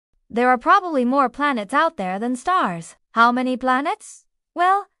there are probably more planets out there than stars. How many planets?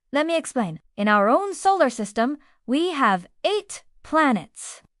 Well, let me explain. In our own solar system, we have 8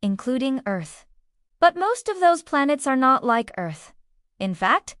 planets, including Earth. But most of those planets are not like Earth. In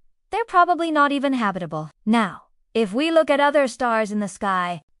fact, they're probably not even habitable. Now, if we look at other stars in the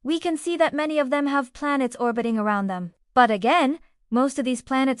sky, we can see that many of them have planets orbiting around them. But again, most of these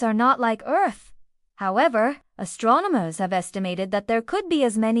planets are not like Earth. However, astronomers have estimated that there could be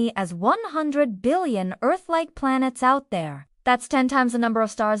as many as 100 billion Earth-like planets out there. That's 10 times the number of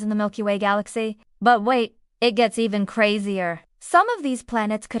stars in the Milky Way galaxy. But wait, it gets even crazier. Some of these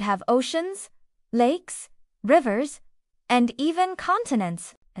planets could have oceans, lakes, rivers, and even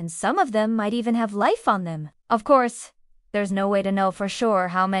continents. And some of them might even have life on them. Of course, there's no way to know for sure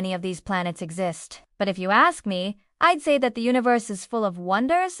how many of these planets exist. But if you ask me, I'd say that the universe is full of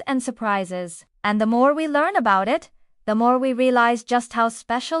wonders and surprises. And the more we learn about it, the more we realize just how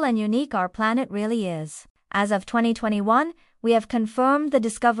special and unique our planet really is. As of 2021, we have confirmed the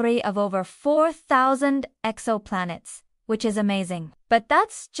discovery of over 4,000 exoplanets, which is amazing. But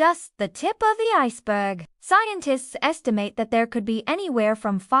that's just the tip of the iceberg. Scientists estimate that there could be anywhere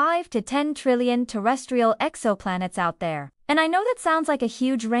from 5 to 10 trillion terrestrial exoplanets out there. And I know that sounds like a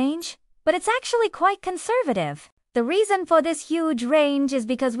huge range, but it's actually quite conservative. The reason for this huge range is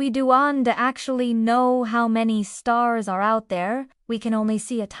because we do want to actually know how many stars are out there. We can only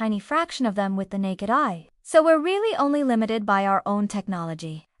see a tiny fraction of them with the naked eye. So we're really only limited by our own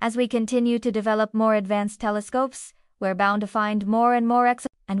technology. As we continue to develop more advanced telescopes, we're bound to find more and more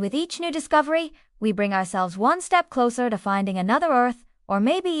and with each new discovery, we bring ourselves one step closer to finding another Earth or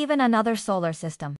maybe even another solar system.